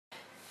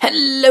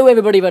Hello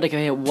everybody, Vertigo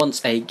here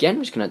once again.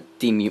 I'm just going to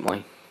demute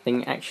my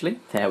thing actually.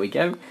 There we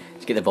go.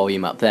 Let's get the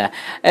volume up there.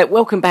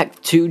 Welcome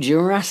back to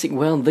Jurassic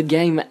World, the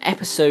game,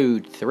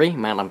 episode 3.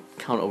 Man, I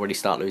can't already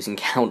start losing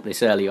count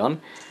this early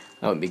on.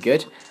 That wouldn't be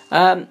good.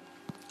 As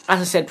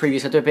I said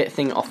previously, I do a bit of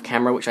thing off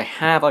camera, which I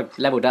have. I've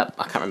leveled up,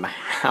 I can't remember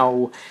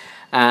how.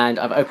 And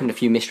I've opened a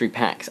few mystery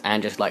packs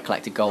and just like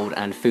collected gold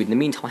and food. In the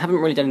meantime, I haven't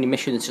really done any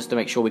missions just to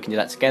make sure we can do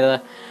that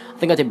together. I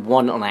think I did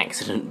one on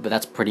accident, but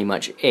that's pretty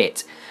much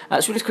it. So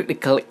we'll just quickly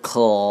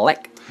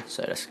collect.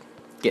 So let's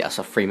get us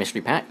a free mystery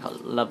pack. I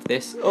love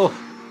this. Oh,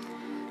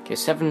 okay,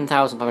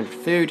 7,500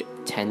 food,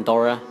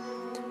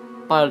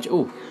 $10 biology.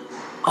 Oh,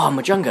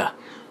 Majunga.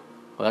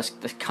 Well,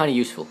 that's kind of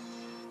useful.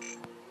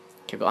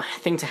 Okay, I've got a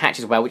thing to hatch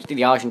as well, which is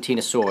the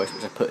Argentinosaurus,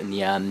 which I put in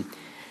the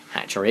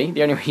hatchery.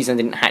 The only reason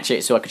I didn't hatch it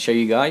is so I could show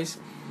you guys.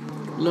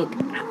 Look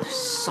at the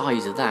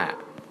size of that.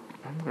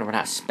 I'm going to run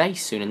out of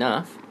space soon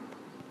enough.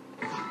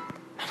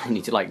 I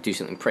need to like do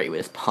something pretty with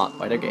this part,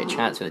 but I don't get a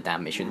chance for the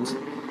damn missions.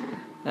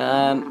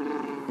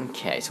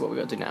 Okay, so what we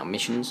got to do now?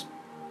 Missions.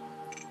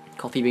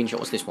 Coffee bean shot.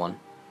 What's this one?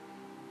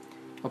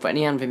 Oh, for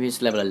any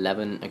amphibians level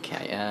 11.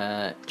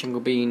 Okay.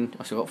 Jungle bean.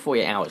 Oh, so we've got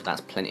 48 hours.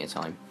 That's plenty of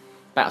time.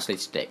 Battle stage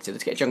stick. So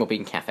let's get Jungle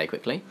Bean Cafe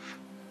quickly.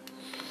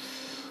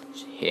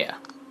 It's here.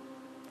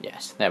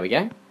 Yes, there we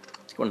go.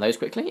 Let's get one of those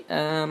quickly.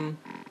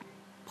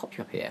 Pop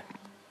you up here.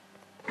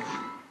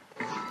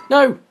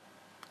 No!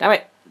 Damn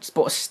it! Just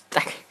bought a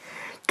stack.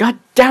 God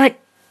damn it!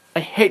 I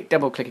hate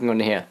double clicking on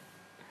here.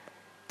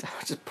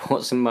 I just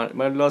bought some money.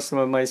 I lost some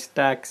of my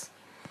stacks.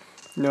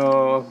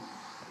 No.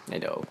 I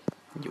know.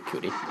 You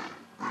cutie.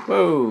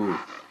 Whoa!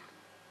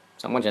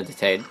 Someone's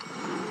entertained.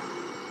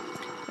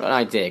 Got an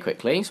idea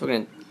quickly. So we're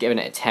going to give it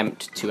an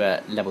attempt to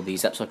level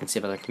these up so I can see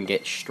if I can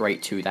get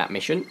straight to that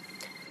mission.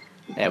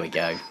 There we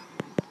go.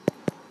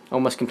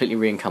 Almost completely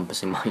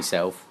re-encompassing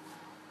myself.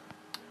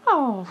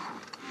 Oh.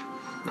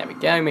 There we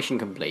go, mission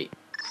complete.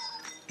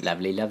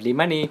 Lovely, lovely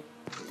money.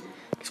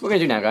 So what we're going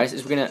to do now, guys,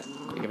 is we're going to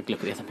have a look at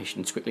the other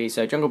missions quickly.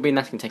 So Jungle Bean,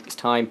 that's going to take its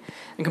time.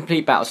 And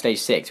complete Battle Stage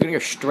 6. We're going to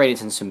go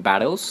straight into some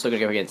battles. So we're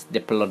going to go against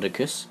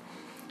Diplodocus.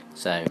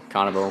 So,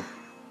 Carnival.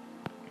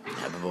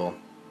 Herbivore.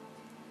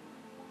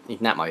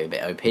 Even that might be a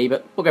bit OP,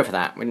 but we'll go for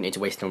that. We don't need to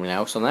waste anyone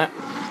else on that.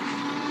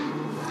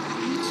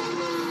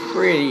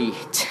 Pretty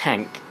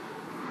tank.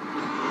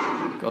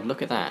 God,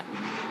 look at that.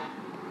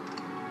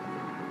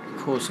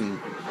 Caused some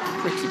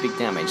pretty big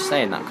damage.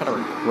 Saying that, I kind of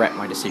regret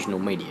my decision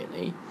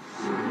immediately.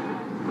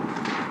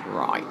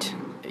 Right.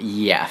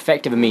 Yeah,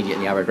 effective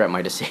immediately, I regret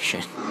my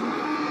decision.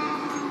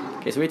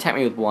 Okay, so he attacked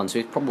me with one, so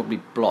he's probably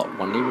blocked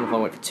one. Even if I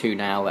went for two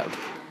now, that would...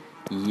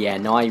 Yeah,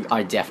 no,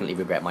 I definitely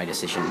regret my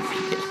decision.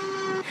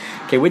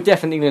 Okay, we're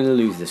definitely going to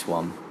lose this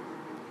one.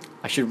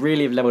 I should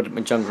really have leveled up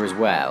Majunga as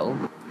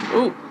well.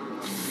 Ooh!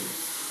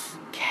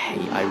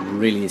 I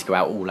really need to go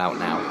out all out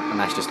now, and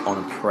that's just on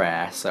a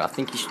prayer. So I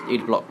think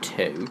he'd block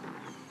 2.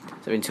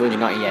 So in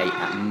 298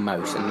 at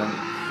most, and then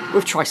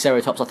with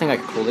Triceratops, I think I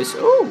could call this.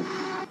 Ooh,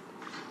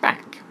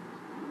 back.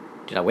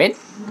 Did I win?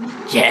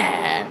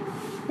 Yeah,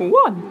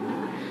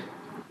 won.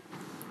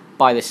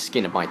 By the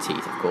skin of my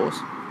teeth, of course.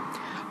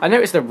 I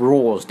noticed the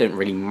roars don't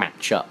really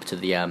match up to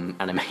the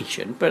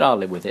animation, but I'll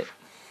live with it.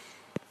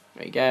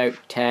 There you go,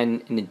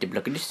 10 in the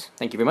Diplodocus.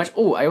 Thank you very much.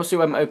 Oh, I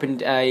also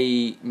opened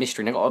a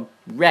mystery, and I got a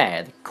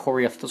rare, the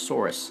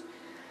Corythosaurus.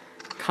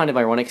 Kind of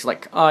ironic, because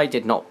like, I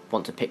did not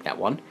want to pick that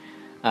one.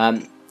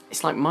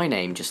 It's like my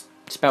name, just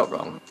spelt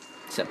wrong.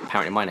 Except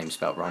apparently my name's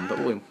spelt wrong, but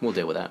we'll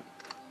deal with that.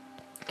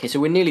 Okay, so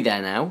we're nearly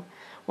there now.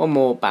 One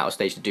more battle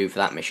stage to do for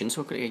that mission,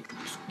 so we're going to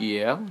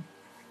yeah,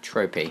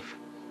 trophy.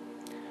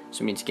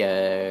 So we need to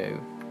go...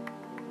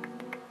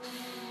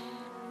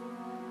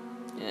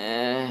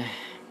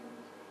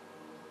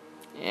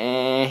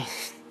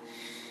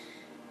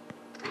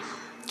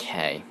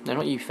 Okay, no,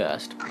 not you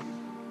first.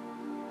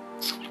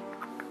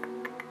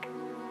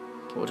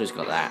 We'll just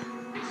got that.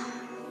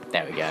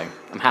 There we go.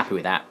 I'm happy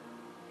with that.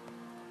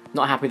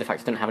 Not happy with the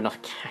fact I don't have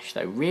enough cash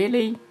though.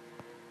 Really?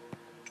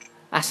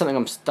 That's something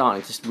I'm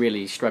starting to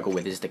really struggle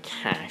with, is the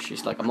cash.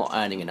 It's like I'm not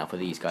earning enough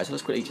with these guys. So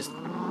let's quickly just...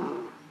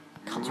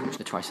 Can't so much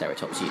the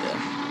Triceratops either.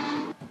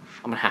 I'm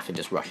gonna have to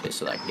just rush this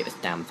so that I can get this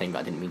damn thing that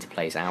I didn't mean to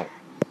place out.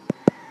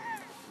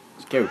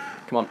 Let's go.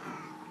 Come on.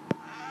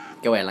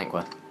 Go ahead,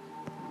 Lankwa.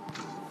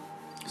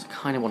 So I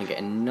kind of want to get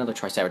another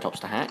Triceratops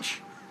to hatch.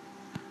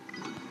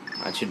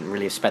 I shouldn't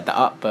really have sped that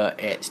up, but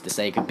it's the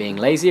sake of being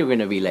lazy. We're going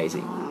to be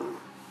lazy.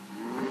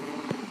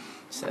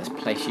 So let's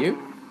place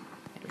you.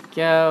 There we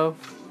go.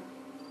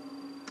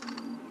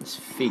 Let's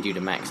feed you to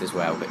max as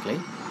well, quickly.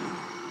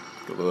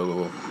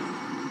 Because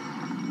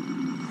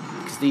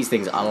these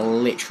things are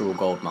literal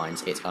gold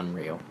mines. It's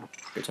unreal.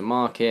 Go to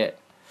market.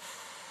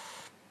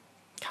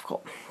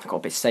 I've got a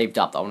bit saved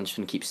up that I'm just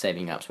going to keep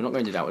saving up. So we're not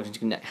going to do that. We're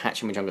just going to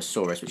hatch a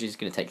Majungasaurus, which is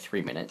going to take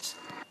 3 minutes.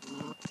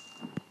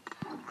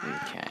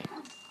 Okay.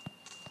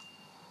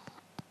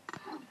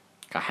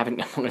 I'm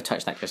not going to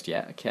touch that just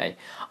yet. Okay.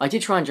 I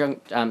did try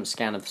and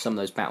scan some of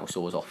those battle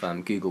saws off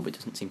Google, but it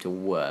doesn't seem to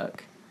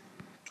work.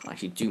 Can't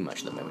actually do much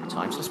at the moment in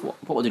time. So what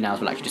we'll do now is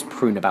we'll actually just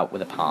prune about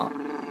with a part.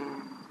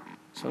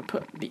 So I'll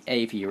put the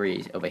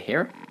aviaries over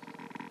here.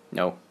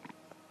 No,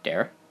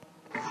 there.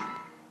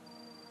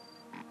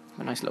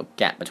 A nice little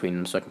gap between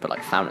them so I can put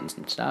like fountains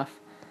and stuff.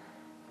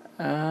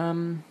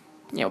 Yeah,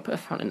 we'll put a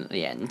fountain at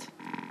the end.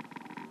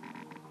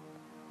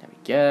 There we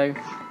go.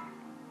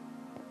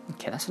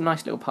 Okay, that's a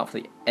nice little part for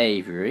the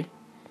aviary.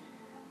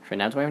 For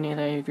now, do I have any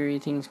other aviary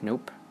things?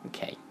 Nope.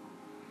 Okay.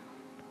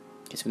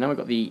 Okay, so now we've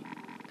got the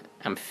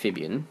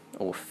amphibian,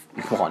 or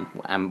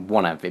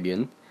one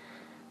amphibian.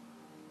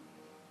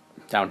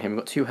 Down here we've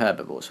got 2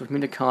 herbivores. So we've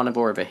moved a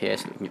carnivore over here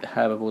so we can get the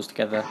herbivores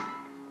together.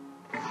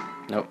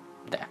 Nope,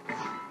 there.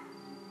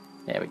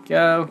 There we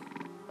go.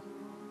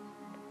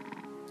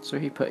 So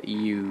if you put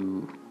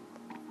you,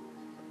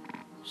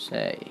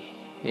 say,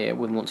 here,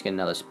 we want to get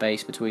another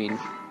space between.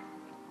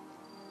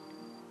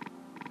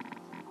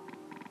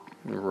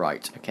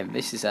 Right, okay,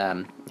 this is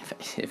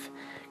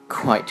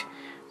quite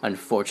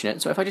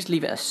unfortunate. So if I just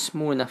leave it a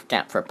small enough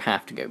gap for a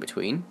path to go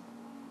between,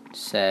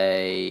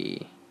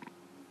 say,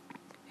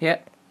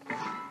 here.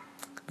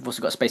 We've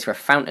also got a space for a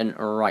fountain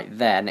right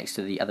there next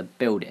to the other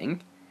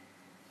building.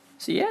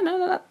 So yeah,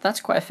 no, that's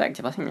quite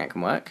effective. I think that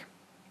can work.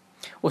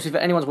 Also, if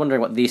anyone's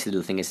wondering what this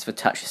little thing is, for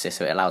touch assist,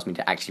 so it allows me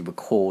to actually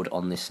record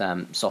on this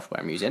software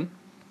I'm using.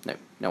 No,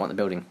 don't want the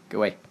building. Go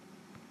away.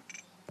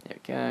 There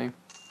we go.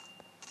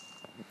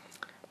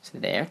 So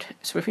there.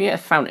 So if we get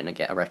a fountain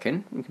again, I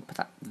reckon we can put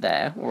that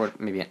there, or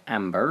maybe an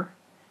amber.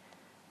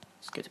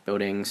 Let's go to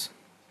buildings.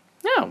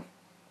 No,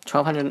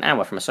 1,200 an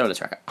hour from a solar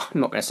tracker. I'm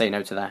not going to say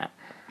no to that.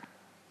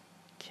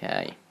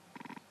 Okay.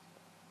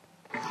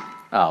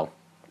 Oh,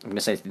 I'm going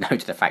to say no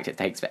to the fact it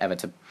takes forever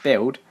to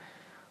build.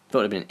 Thought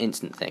it would have been an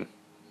instant thing.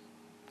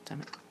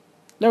 Damn it.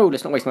 No,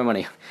 let's not waste my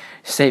money.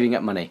 Saving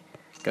up money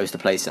goes to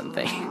play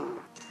something.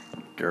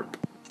 Derp.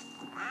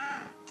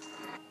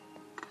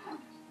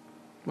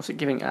 What's it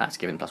giving? Ah, it's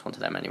giving +1 to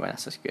them anyway.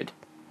 That's just good.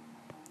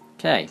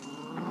 Okay.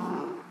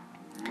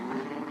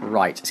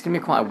 Right, it's going to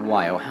be quite a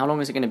while. How long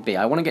is it going to be?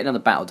 I want to get another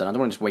battle done. I don't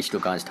want to just waste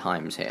your guys'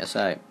 times here.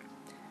 So,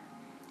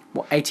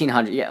 what,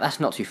 1,800? Yeah, that's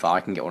not too far. I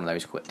can get one of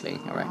those quickly,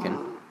 I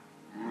reckon.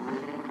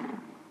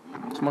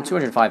 So I'm on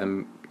 205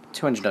 and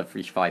 200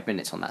 every 5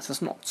 minutes on that, so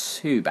that's not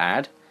too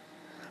bad.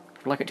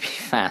 I'd like it to be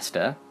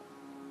faster.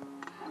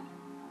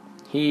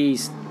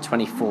 He's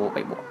 24.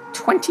 Wait, what?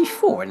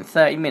 24 in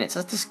 30 minutes?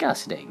 That's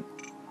disgusting.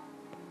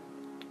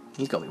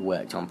 He's got to be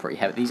worked on pretty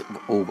heavy. These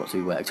have all got to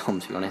be worked on,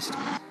 to be honest.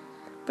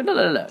 But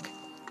look.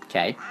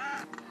 Okay.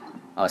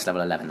 Oh, it's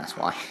level 11, that's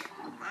why.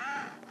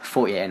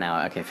 48 an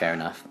hour, okay, fair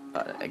enough.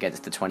 But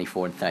against the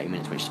 24 and 30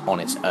 minutes, which is on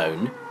its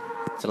own.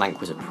 So Lank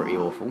was pretty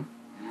awful.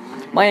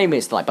 My aim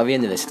is, like, by the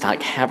end of this, to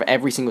like, have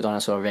every single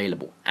dinosaur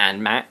available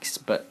and max,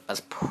 but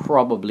that's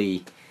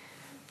probably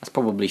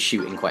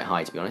shooting quite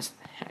high, to be honest.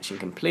 Hatching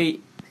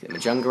complete. Let's get the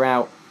Majunga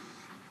out.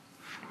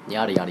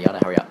 Yada yada yada.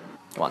 Hurry up.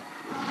 Come on.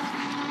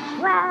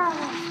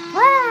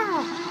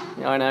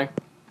 Yeah, I know.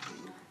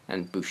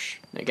 And boosh.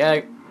 There you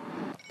go.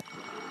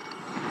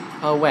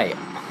 Oh wait.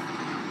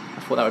 I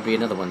thought that would be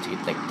another one to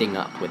like ding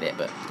up with it,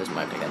 but it doesn't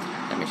work like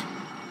that. Damn it.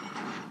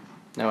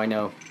 No, I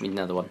know. We need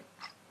another one.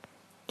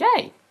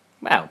 Okay.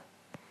 Wow.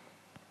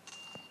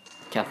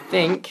 Okay, I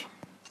think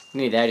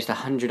nearly there, just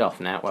 100 off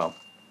now. Well,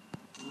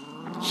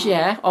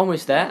 yeah,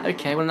 almost there.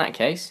 Okay, well in that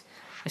case,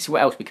 let's see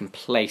what else we can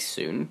place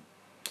soon.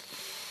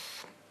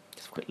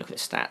 Just a quick look at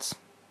the stats.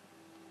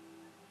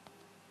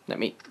 Let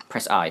me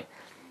press I.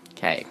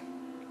 Okay.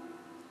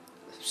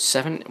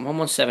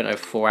 117 over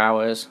 4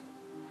 hours.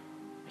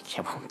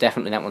 Yeah, well,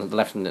 definitely that one on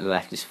the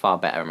left is far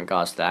better in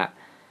regards to that.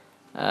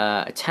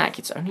 Attack,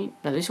 it's only...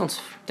 No, this one's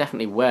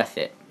definitely worth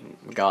it in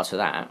regards to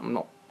that. I'm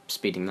not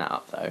speeding that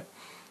up, though.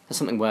 That's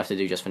something worth to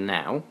do just for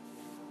now.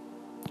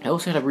 I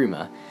also had a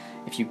rumour,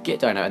 if you get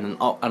Dino and then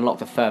unlock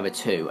the further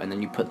 2, and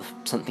then you put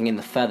something in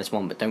the furthest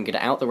one but don't get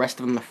it out, the rest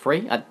of them are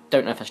free. I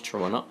don't know if that's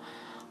true or not.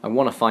 I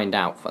want to find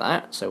out for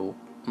that, so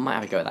I might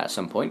have a go at that at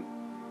some point.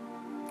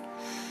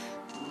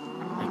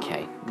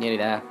 Okay, nearly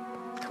there.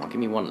 Come on, give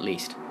me one at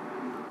least.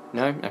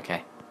 No?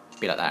 Okay.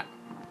 Be like that.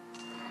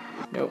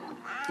 Nope.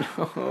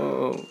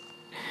 Oh,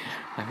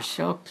 I'm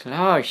so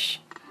close.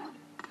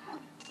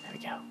 There we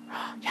go.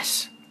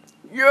 Yes!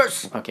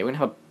 Yes! Okay, we're going to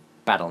have a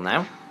battle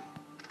now.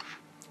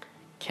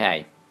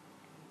 Okay.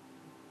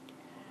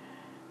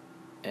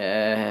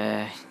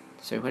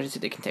 So what is it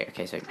that can take?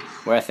 Okay, so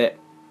worth it.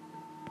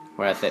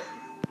 Worth it.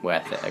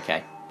 Worth it.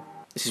 Okay.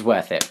 This is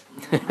worth it.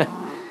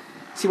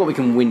 See what we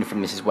can win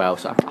from this as well.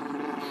 So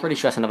I'm pretty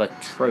sure that's another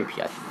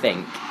trophy, I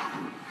think.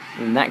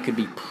 And that could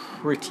be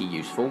pretty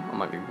useful. I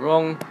might be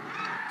wrong.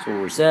 So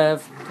we'll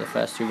reserve for the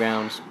first 2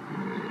 rounds.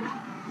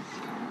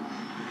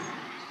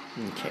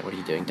 Okay, what are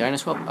you doing?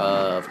 Dinosaur?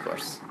 Of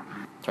course.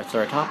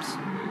 Triceratops?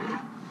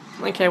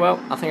 Okay, well,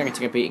 I think I can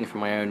take a beating from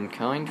my own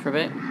kind for a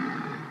bit.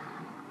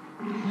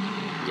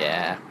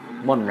 Yeah,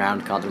 1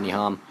 round can't do any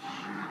harm.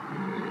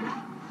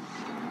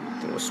 I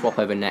think we'll swap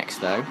over next,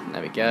 though.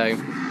 There we go.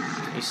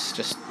 He's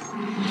just...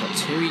 Is that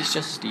 2? He's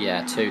just...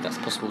 Yeah, 2. That's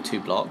possible 2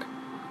 block.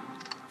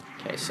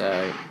 Okay,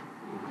 so...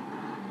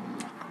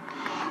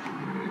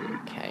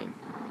 Okay.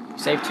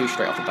 Save 2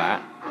 straight off the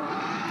bat.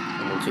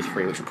 1, 2,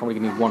 3, which will probably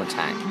give me 1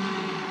 attack.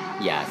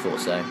 Yeah, I thought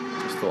so.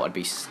 Just thought I'd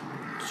be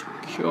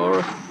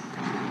secure.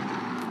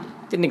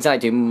 Didn't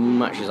exactly do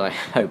much as I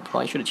hoped, but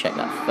I should have checked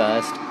that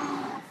first.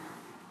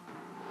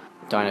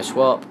 Dino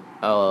swap.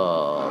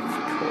 Oh,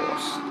 of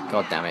course.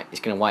 God damn it. It's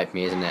going to wipe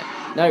me, isn't it?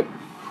 Nope.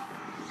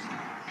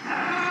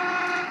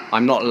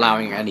 I'm not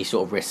allowing any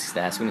sort of risks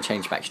there, so I'm going to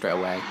change back straight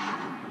away.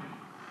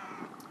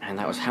 And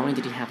that was... How many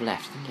did he have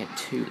left? I think he had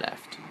 2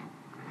 left.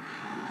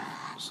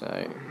 So,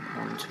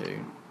 1,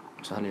 2...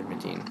 It's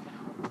 115.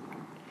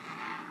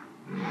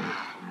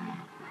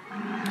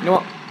 You know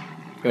what?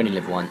 You only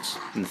live once.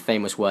 In the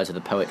famous words of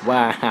the poet,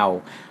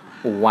 wow.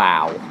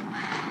 Wow.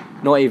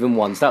 Not even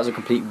once. That was a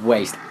complete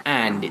waste.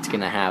 And it's going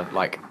to have,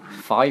 like,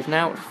 5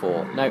 now?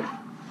 4. No.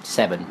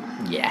 7.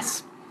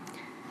 Yes.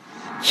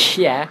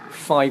 Yeah,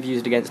 5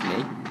 used against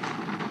me.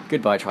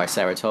 Goodbye,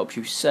 Triceratops.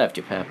 You served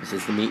your purpose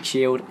as the meat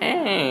shield.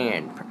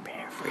 And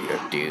prepare for your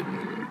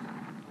doom.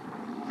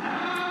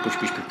 Push,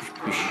 push, push, push,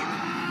 push.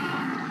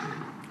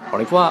 Au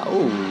revoir.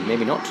 Oh,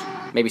 maybe not.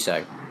 Maybe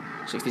so.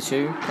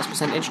 62 plus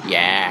percentage.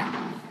 Yeah.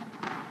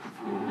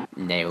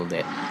 Nailed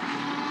it.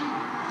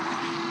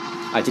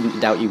 I didn't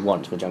doubt you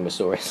once,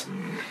 Majungasaurus.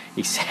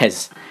 He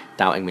says,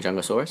 doubting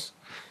Majungasaurus.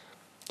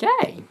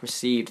 Okay,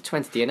 received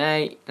 20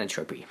 DNA and a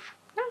trophy.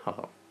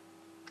 Oh.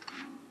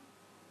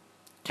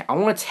 Okay, I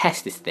want to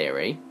test this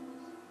theory.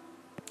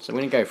 So I'm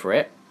going to go for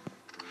it.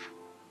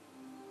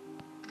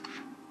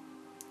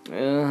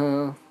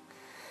 You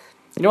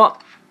know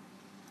what?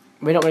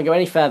 We're not going to go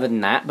any further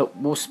than that, but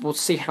we'll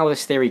see how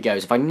this theory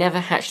goes. If I never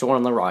hatch the one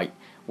on the right,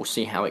 we'll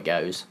see how it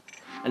goes.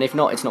 And if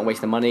not, it's not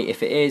wasting money.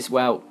 If it is,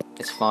 well,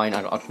 it's fine.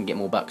 I can get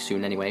more bucks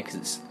soon anyway,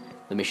 because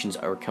the missions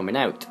are coming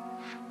out.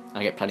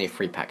 I get plenty of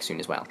free packs soon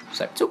as well.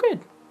 So, it's all good.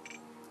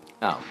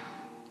 Oh.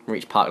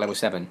 Reach park level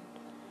 7.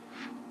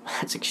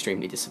 That's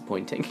extremely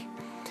disappointing.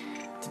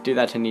 To do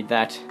that, I need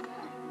that.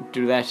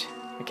 Do that.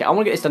 Okay, I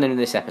want to get this done in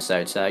this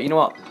episode, so you know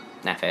what?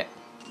 Naff it.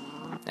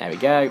 There we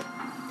go.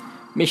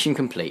 Mission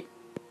complete.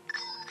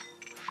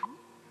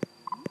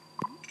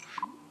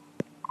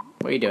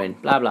 What are you doing?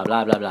 Blah, blah,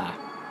 blah, blah, blah.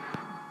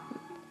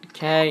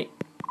 Okay.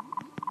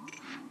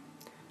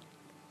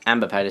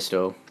 Amber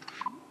pedestal.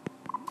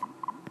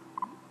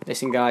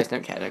 Listen, guys,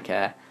 don't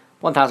care.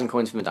 1,000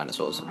 coins from the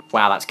dinosaurs.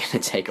 Wow, that's going to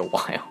take a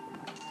while.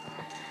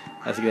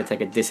 That's going to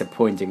take a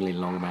disappointingly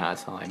long amount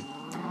of time.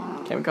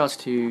 Okay, in regards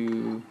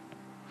to...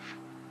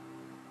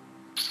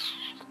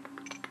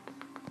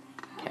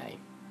 Okay.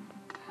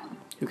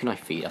 Who can I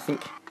feed? I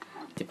think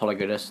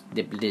Diplodocus,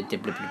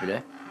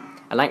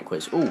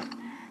 Alanquas. Ooh,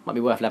 might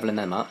be worth leveling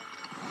them up.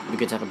 It'd be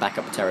good to have a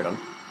backup for Pterodon.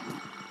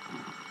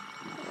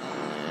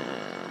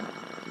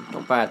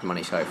 Not bad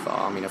money so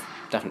far. I mean, I've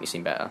definitely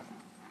seen better.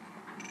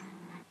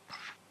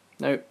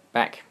 Nope,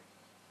 back.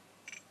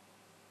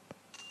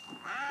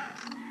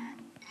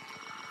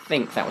 I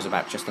think that was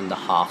about just under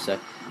half, so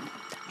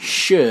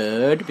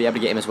should be able to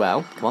get him as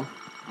well. Come on.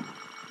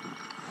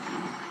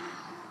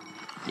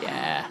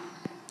 Yeah.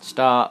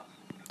 Start.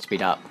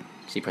 Speed up.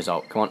 See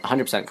result. Come on,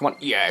 100%. Come on.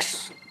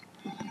 Yes!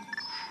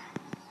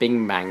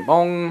 Bing, bang,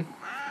 bong.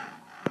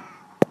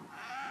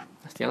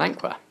 That's the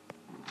Alanqua.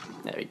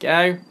 There we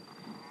go.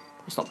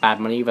 It's not bad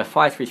money either.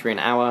 533 an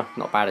hour.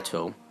 Not bad at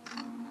all.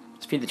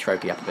 Let's feed the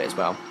trophy up a bit as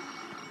well.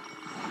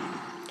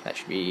 That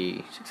should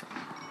be 600.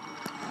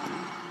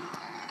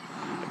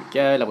 There we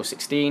go, level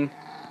 16.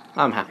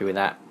 I'm happy with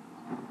that.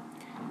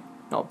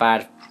 Not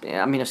bad.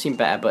 Yeah, I mean, I've seen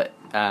better, but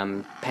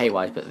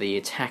pay-wise, but the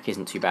attack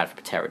isn't too bad for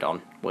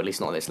Pterodon. Well, at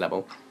least not at this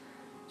level.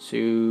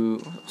 So,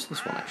 what's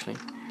this one actually?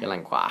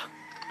 Elanqua.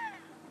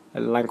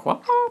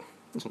 Elanqua.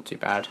 That's not too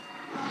bad.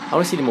 I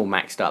want to see them all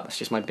maxed up. That's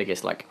just my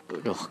biggest, like,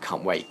 ugh,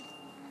 can't wait.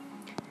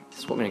 This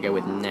is what I'm going to go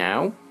with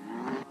now.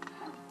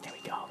 There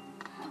we go.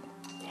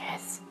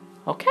 Yes.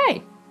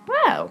 Okay.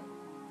 Well,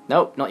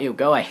 nope, not you,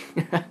 go away.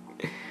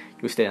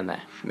 You'll stay on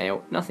there.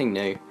 Mail, nothing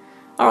new.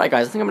 Alright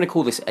guys, I think I'm going to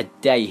call this a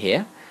day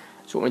here.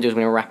 So what I'm going to do is I'm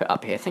going to wrap it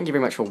up here. Thank you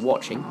very much for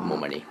watching. More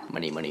money,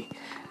 money, money.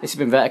 This has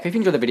been Vertigo. If you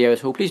enjoyed the video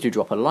at all, please do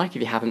drop a like.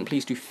 If you haven't,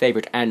 please do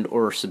favourite and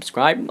or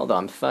subscribe. Not that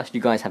I'm first,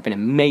 you guys have been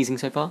amazing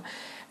so far.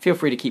 Feel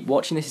free to keep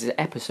watching. This is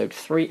episode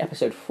 3.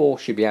 Episode 4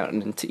 should be out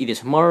either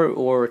tomorrow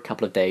or a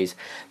couple of days.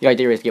 The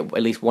idea is to get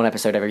at least one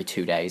episode every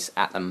 2 days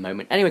at the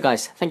moment. Anyway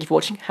guys, thank you for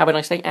watching. Have a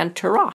nice day and ta-ra!